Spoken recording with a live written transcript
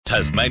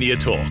Tasmania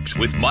Talks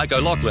with Mike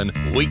O'Loughlin,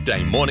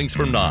 weekday mornings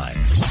from 9.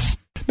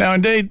 Now,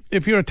 indeed,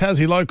 if you're a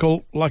Tassie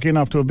local, lucky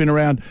enough to have been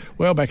around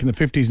well back in the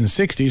 50s and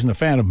 60s and a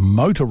fan of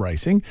motor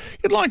racing,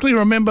 you'd likely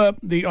remember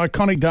the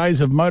iconic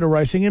days of motor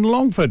racing in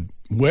Longford.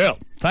 Well,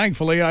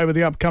 thankfully, over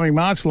the upcoming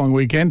March long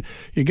weekend,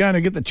 you're going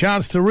to get the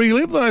chance to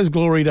relive those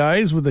glory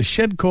days with the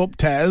Shedcorp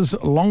Tas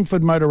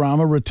Longford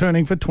Motorama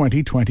returning for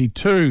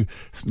 2022.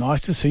 It's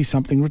nice to see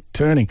something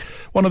returning.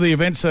 One of the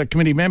event's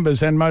committee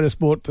members and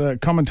motorsport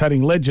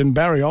commentating legend,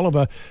 Barry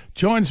Oliver,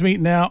 joins me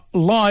now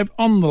live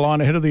on the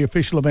line ahead of the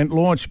official event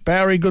launch.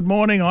 Barry, good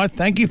morning. I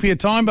thank you for your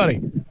time,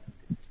 buddy.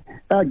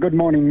 Good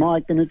morning,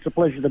 Mike, and it's a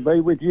pleasure to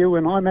be with you.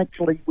 And I'm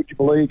actually, would you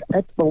believe,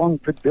 at the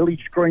Longford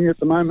Village Green at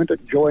the moment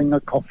enjoying a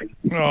coffee.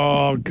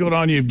 Oh, good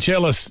on you.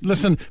 Jealous.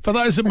 Listen, for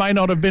those that may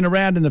not have been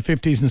around in the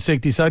 50s and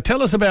 60s, so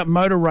tell us about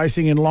motor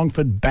racing in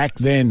Longford back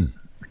then.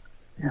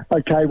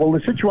 Okay, well,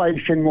 the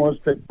situation was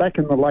that back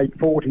in the late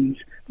 40s,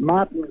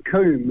 Martin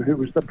Coombe, who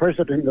was the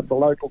president of the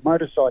local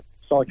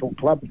motorcycle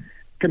club,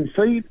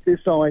 conceived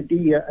this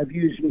idea of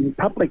using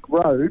public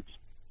roads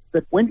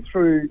that went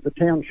through the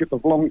township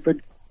of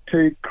Longford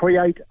to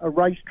create a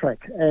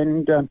racetrack.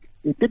 And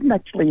it didn't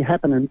actually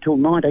happen until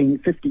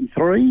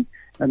 1953,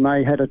 and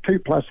they had a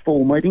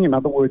 2+4 meeting, in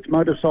other words,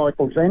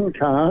 motorcycles and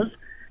cars.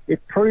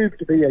 It proved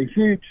to be a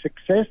huge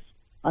success.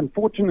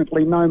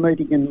 Unfortunately, no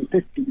meeting in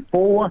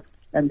 54,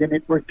 and then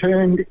it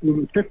returned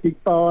in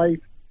 55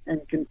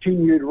 and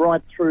continued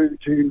right through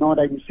to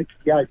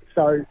 1968.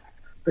 So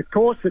the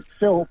course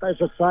itself, as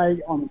I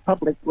say, on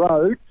public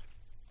roads,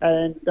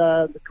 and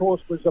the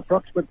course was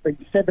approximately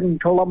 7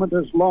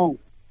 kilometres long,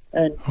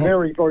 and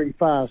very, very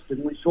fast.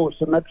 And we saw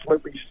some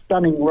absolutely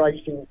stunning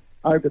racing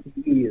over the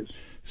years.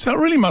 So it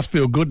really must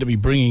feel good to be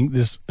bringing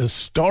this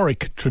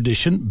historic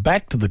tradition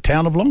back to the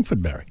town of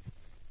Longford, Barry.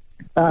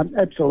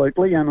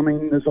 Absolutely. And, I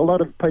mean, there's a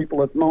lot of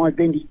people of my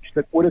vintage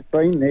that would have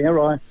been there.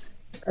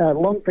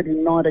 Longford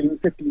in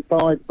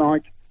 1955,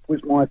 Mike,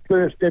 was my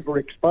first ever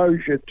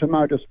exposure to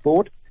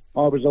motorsport.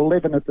 I was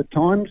 11 at the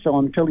time, so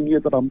I'm telling you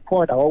that I'm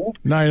quite old.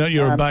 No,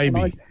 you're a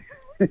baby.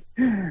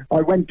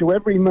 I went to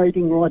every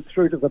meeting right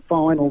through to the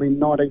final in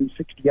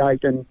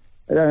 1968, and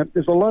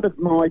there's a lot of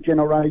my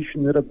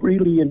generation that have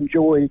really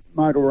enjoyed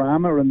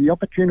Motorama and the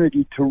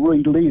opportunity to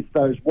relive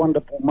those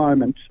wonderful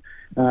moments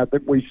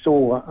that we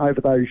saw over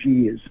those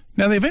years.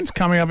 Now, the event's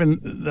coming up in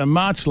the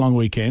March long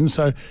weekend,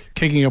 so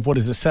kicking off,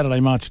 Saturday,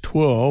 March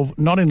 12,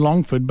 not in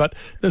Longford, but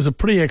there's a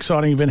pretty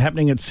exciting event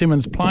happening at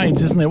Symonds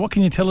Plains, isn't there? What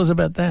can you tell us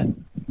about that?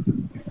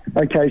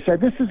 Okay, so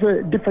this is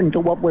different to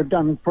what we've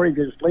done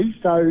previously.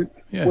 So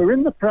we're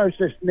in the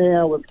process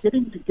now of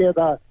getting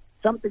together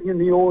something in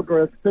the order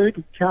of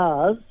 30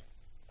 cars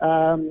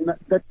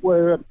that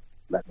were,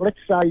 let's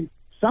say,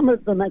 some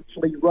of them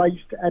actually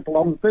raced at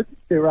Longford.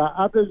 There are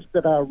others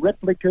that are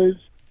replicas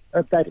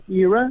of that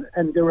era,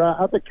 and there are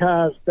other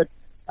cars that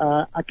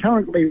are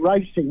currently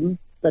racing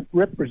that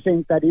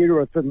represent that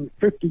era from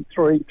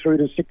 53 through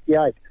to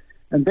 68.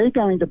 And they're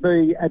going to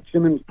be at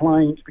Symonds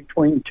Plains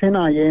between 10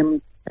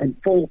 a.m. and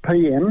 4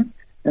 p.m,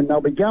 and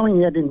they'll be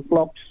going out in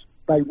blocks.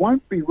 They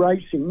won't be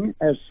racing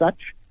as such,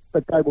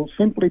 but they will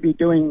simply be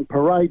doing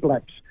parade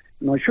laps.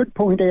 And I should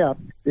point out,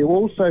 there will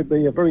also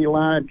be a very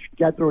large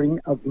gathering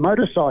of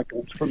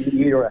motorcycles from the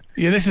era.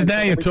 Yeah, this is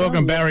now you're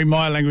talking, Barry,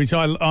 my language.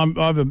 I'm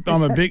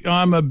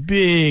a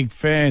big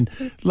fan.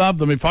 Love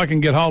them. If I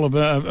can get hold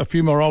of a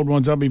few more old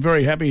ones, I'll be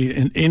very happy.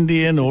 In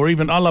Indian, or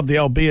even I love the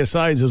old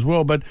BSAs as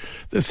well. But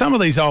some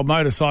of these old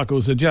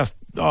motorcycles are just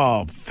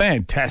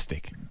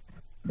fantastic.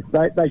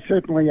 They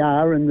certainly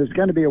are, and there's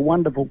going to be a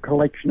wonderful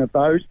collection of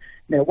those.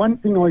 Now, one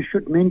thing I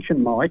should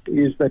mention, Mike,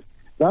 is that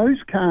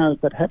those cars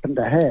that happen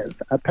to have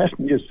a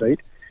passenger seat,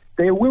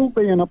 there will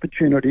be an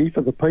opportunity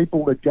for the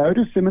people that go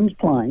to Symonds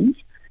Plains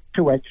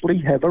to actually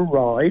have a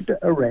ride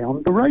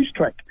around the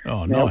racetrack.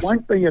 Oh, now, nice. it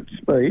won't be at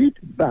speed,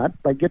 but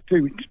they get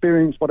to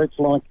experience what it's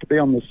like to be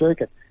on the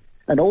circuit.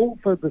 And all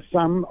for the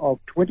sum of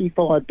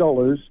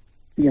 $25.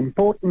 The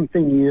important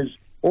thing is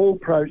all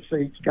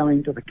proceeds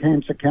going to the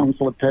Cancer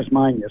Council of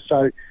Tasmania.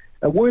 So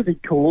a worthy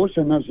cause,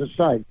 and as I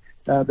say,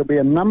 there'll be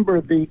a number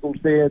of vehicles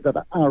there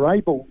that are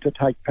able to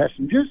take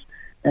passengers,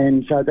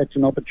 and so that's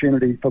an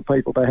opportunity for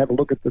people to have a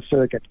look at the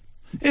circuit.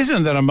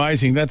 Isn't that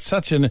amazing? That's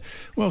such a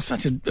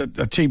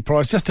cheap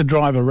price just to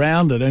drive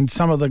around it, and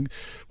some of the,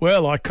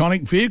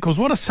 iconic vehicles.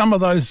 What are some of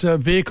those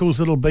vehicles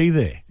that'll be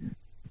there?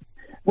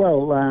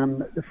 Well,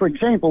 for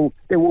example,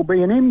 there will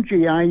be an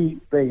MGA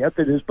there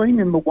that has been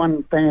in the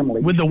one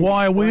family. With the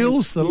wire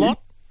wheels, the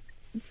lot?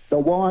 The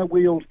wire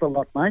wheels, the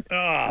lot, mate.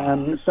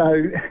 Oh.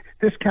 So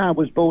this car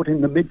was bought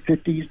in the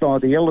mid-50s by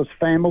the Ellis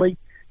family.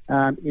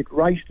 It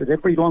raced at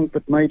every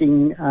Longford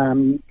meeting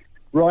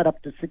right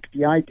up to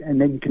 68,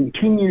 and then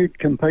continued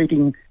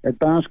competing at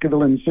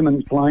Baskerville and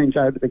Symonds Plains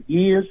over the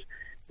years.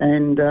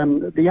 And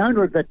the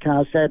owner of that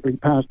car sadly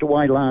passed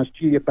away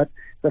last year, but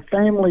the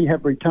family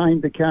have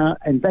retained the car,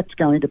 and that's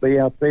going to be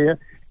out there.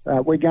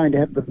 We're going to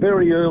have the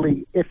very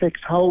early FX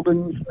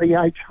Holdens,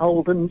 EH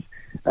Holdens.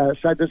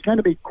 So there's going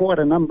to be quite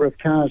a number of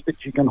cars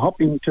that you can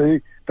hop into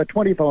for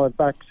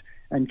 $25.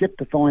 and get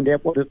to find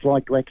out what it's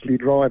like to actually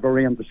drive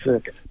around the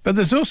circuit. But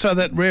there's also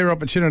that rare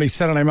opportunity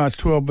Saturday, March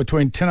 12,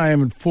 between 10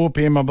 a.m. and 4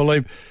 p.m, I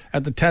believe,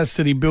 at the Tas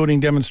City Building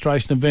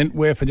Demonstration event,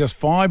 where for just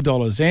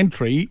 $5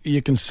 entry,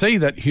 you can see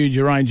that huge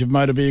range of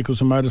motor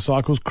vehicles and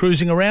motorcycles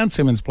cruising around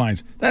Symmons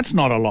Plains. That's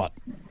not a lot.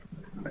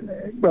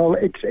 Well,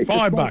 it's $5. A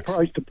small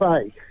price to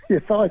pay. Yeah,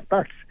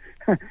 $5.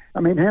 I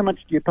mean, how much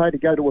do you pay to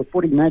go to a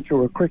footy match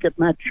or a cricket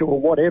match or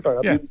whatever?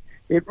 I mean,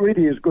 it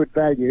really is good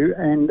value.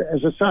 And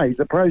as I say,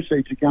 the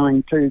proceeds are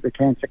going to the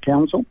Cancer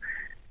Council.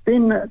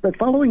 Then the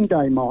following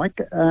day, Mike,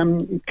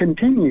 it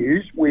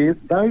continues with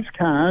those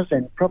cars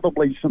and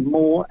probably some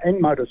more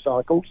and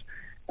motorcycles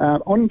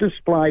on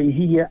display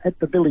here at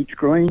the Village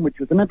Green, which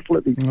is an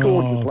absolutely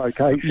gorgeous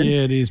location.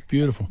 Yeah, it is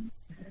beautiful.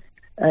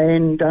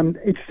 And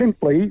it's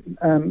simply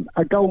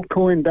a gold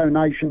coin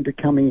donation to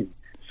come in.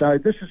 So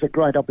this is a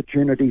great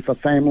opportunity for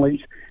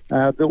families.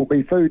 There will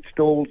be food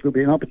stalls. There'll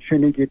be an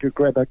opportunity to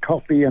grab a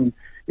coffee. And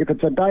if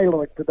it's a day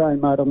like today,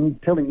 mate, I'm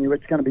telling you,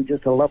 it's going to be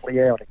just a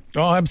lovely outing.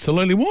 Oh,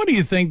 absolutely. Why do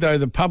you think, though,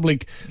 the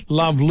public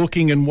love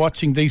looking and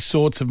watching these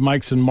sorts of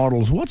makes and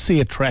models? What's the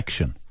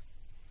attraction?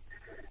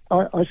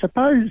 I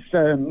suppose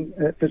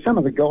for some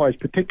of the guys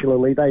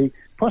particularly, they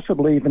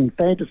possibly even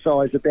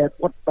fantasise about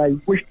what they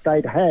wished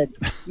they'd had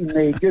in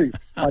their youth.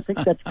 I think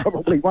that's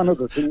probably one of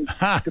the things,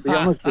 to be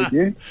honest with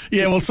you.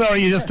 Yeah, well,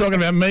 sorry, you're just talking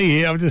about me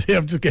here. I've just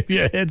give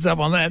you a heads up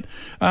on that.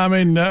 I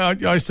mean, I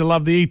used to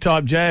love the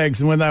E-Type Jags,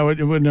 and when they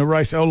were in a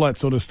race, all that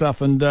sort of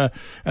stuff, and the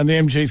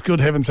MGs, good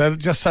heavens, they're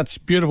just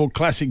such beautiful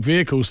classic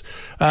vehicles.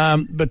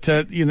 But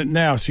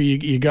now, so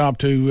you go up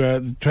to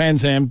the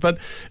Trans Am. But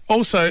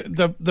also,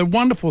 the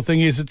wonderful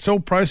thing is it's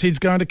all proceeds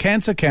going to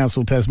Cancer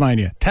Council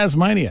Tasmania.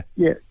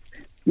 Yeah.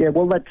 Yeah,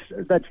 well,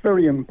 that's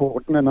very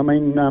important. And I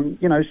mean,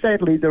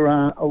 sadly, there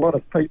are a lot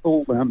of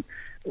people,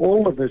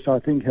 all of us, I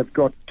think, have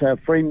got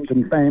friends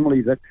and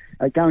family that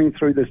are going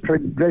through this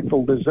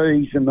dreadful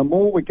disease. And the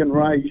more we can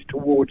raise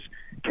towards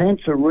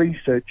cancer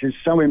research is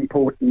so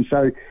important.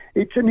 So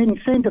it's an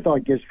incentive, I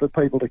guess, for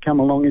people to come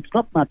along. It's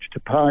not much to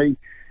pay,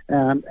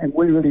 and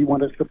we really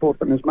want to support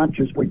them as much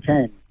as we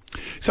can.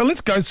 So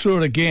let's go through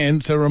it again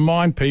to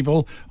remind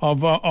people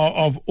of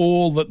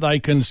all that they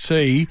can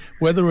see,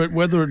 whether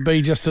it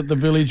be just at the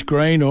Village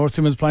Green or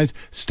Symmons Plains.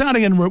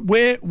 Starting in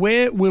where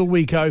will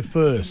we go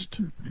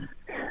first?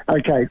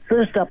 Okay,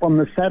 first up on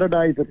the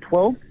Saturday the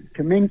 12th,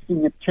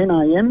 commencing at 10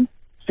 a.m.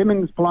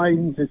 Symmons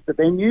Plains is the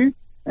venue,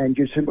 and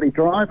you simply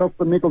drive off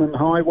the Midland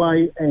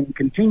Highway and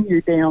continue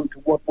down to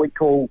what we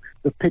call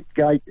the pit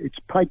gate. It's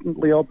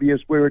patently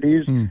obvious where it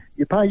is.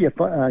 You pay your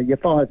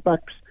 $5.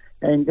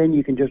 And then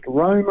you can just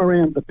roam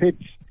around the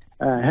pits,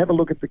 have a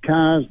look at the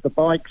cars, the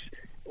bikes.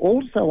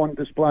 Also on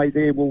display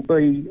there will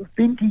be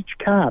vintage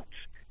carts.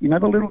 You know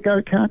the little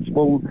go-karts?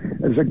 Well,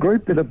 there's a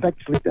group that have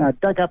actually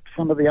dug up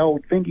some of the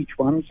old vintage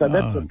ones, so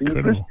that's of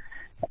interest.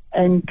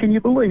 And can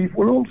you believe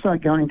we're also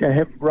going to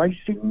have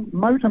racing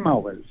motor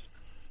mowers?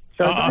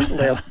 So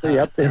that'll be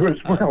up there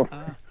as well.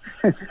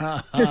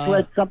 Just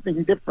let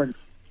something different.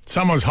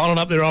 Someone's hollowed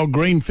up their old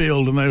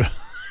Greenfield and they've...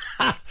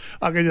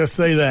 I can just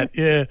see that,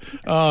 yeah.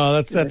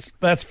 Oh,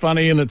 that's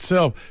funny in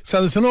itself. So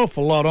there's an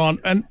awful lot on.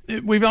 And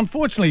we've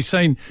unfortunately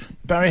seen,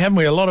 Barry, haven't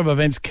we, a lot of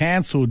events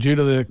cancelled due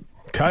to the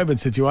COVID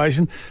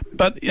situation.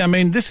 But, I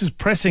mean, this is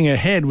pressing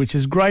ahead, which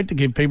is great to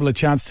give people a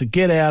chance to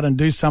get out and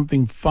do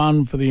something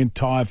fun for the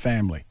entire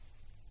family.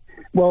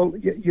 Well,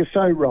 you're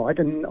so right.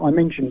 And I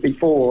mentioned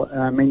before,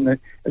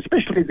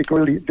 especially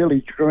the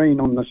Village Green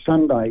on the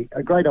Sunday,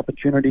 a great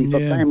opportunity for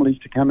families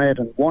to come out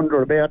and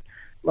wander about.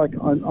 Like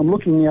I'm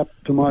looking out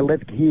to my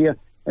left here,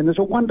 and there's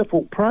a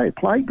wonderful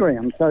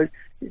playground. So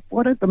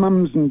why don't the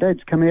mums and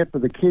dads come out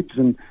with the kids?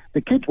 And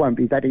the kids won't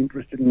be that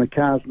interested in the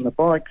cars and the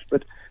bikes,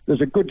 but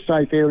there's a good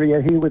safe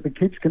area here where the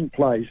kids can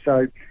play.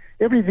 So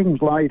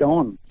everything's laid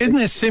on. Isn't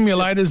there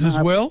simulators as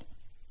well?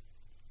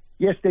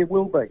 Yes, there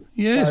will be.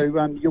 Yes.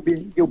 So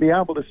you'll be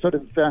able to sort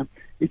of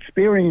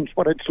experience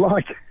what it's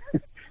like.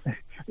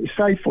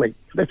 Safely,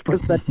 let's put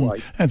it that way.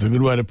 That's a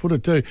good way to put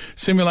it too.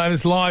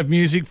 Simulators, live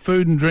music,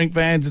 food and drink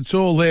vans, it's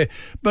all there.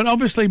 But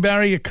obviously,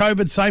 Barry, a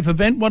COVID-safe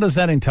event, what does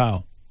that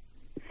entail?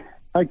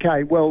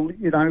 Okay, well,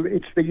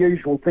 it's the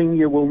usual thing.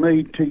 You will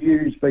need to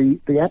use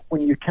the app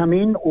when you come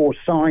in or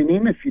sign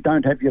in if you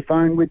don't have your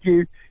phone with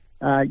you.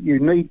 You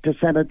need to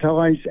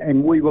sanitise,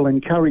 and we will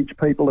encourage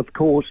people, of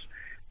course,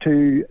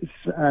 to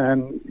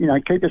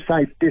keep a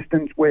safe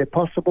distance where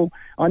possible.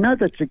 I know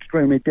that's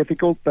extremely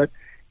difficult, but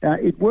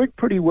it worked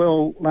pretty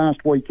well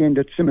last weekend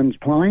at Symmons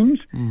Plains.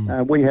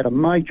 We had a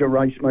major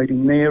race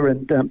meeting there,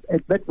 and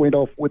that went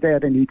off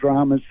without any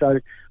dramas. So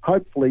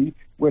hopefully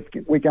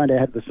we're going to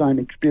have the same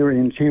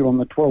experience here on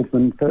the 12th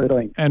and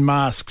 13th. And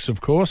masks, of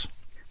course.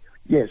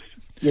 Yes.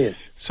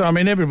 So,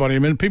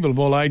 people of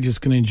all ages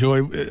can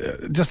enjoy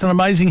just an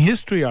amazing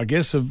history, I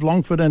guess, of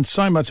Longford and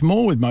so much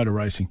more with motor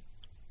racing.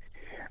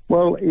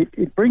 Well,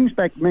 it brings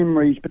back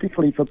memories,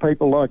 particularly for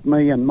people like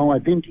me and my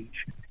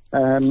vintage.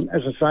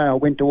 As I say, I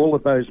went to all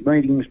of those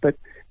meetings, but,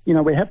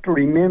 we have to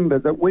remember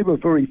that we were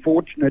very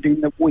fortunate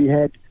in that we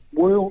had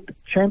world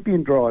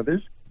champion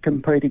drivers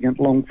competing at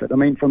Longford. I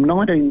mean, from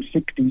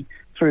 1960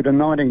 through to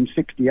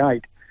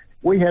 1968,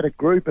 we had a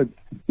group of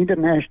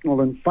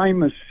international and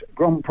famous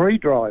Grand Prix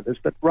drivers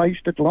that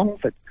raced at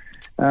Longford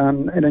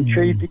and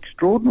achieved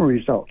extraordinary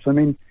results. I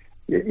mean,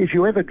 if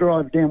you ever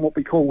drive down what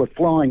we call the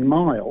Flying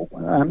Mile,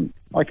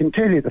 I can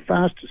tell you the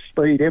fastest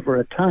speed ever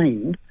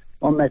attained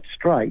on that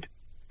straight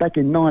back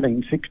in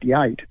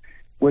 1968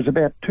 was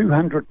about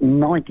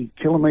 290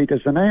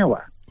 kilometres an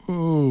hour.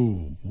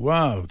 Ooh,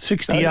 wow,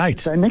 68.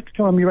 So next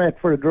time you're out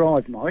for a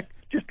drive, Mike,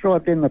 just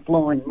drive down the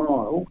Flying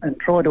Mile and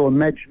try to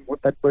imagine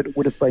what that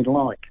would have been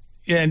like.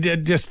 Yeah, and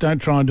just don't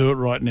try and do it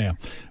right now.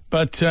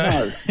 But,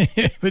 No.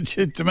 but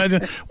just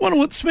imagine.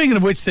 Speaking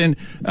of which, then,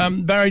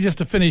 Barry, just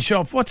to finish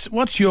off,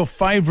 what's your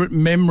favourite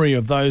memory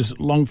of those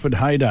Longford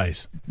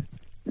heydays?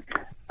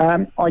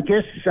 I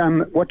guess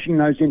watching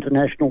those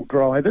international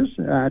drivers,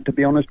 to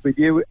be honest with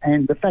you,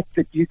 and the fact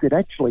that you could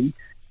actually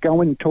go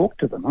and talk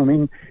to them. I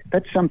mean,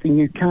 that's something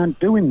you can't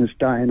do in this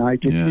day and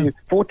age. If you're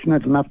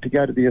fortunate enough to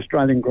go to the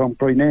Australian Grand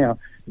Prix now,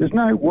 there's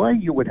no way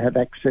you would have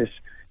access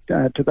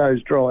to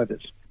those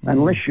drivers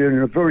unless you're in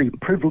a very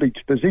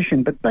privileged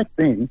position. But back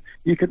then,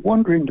 you could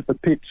wander into the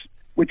pits,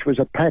 which was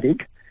a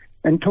paddock,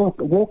 and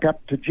walk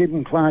up to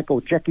Jim Clark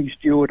or Jackie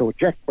Stewart or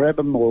Jack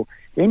Brabham or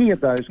any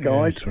of those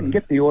guys and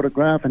get the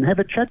autograph and have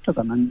a chat to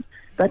them. And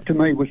that, to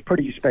me, was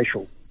pretty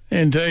special.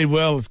 Indeed.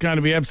 Well, it's going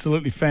to be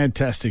absolutely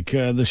fantastic.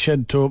 The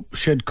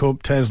Shed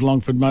Corp Tas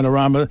Longford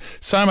Motorama.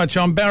 So much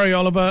on. Barry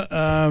Oliver,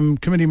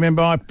 committee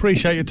member. I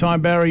appreciate your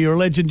time, Barry. You're a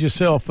legend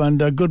yourself and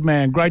a good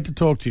man. Great to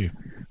talk to you.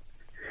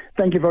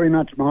 Thank you very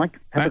much, Mike.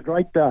 Have a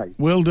great day.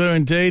 Will do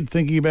indeed.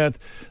 Thinking about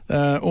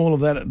all of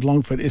that at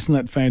Longford. Isn't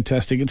that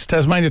fantastic? It's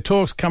Tasmania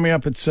Talks coming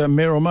up. It's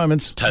Mayoral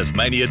Moments.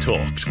 Tasmania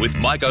Talks with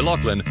Mike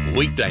O'Loughlin,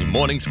 weekday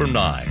mornings from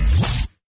 9.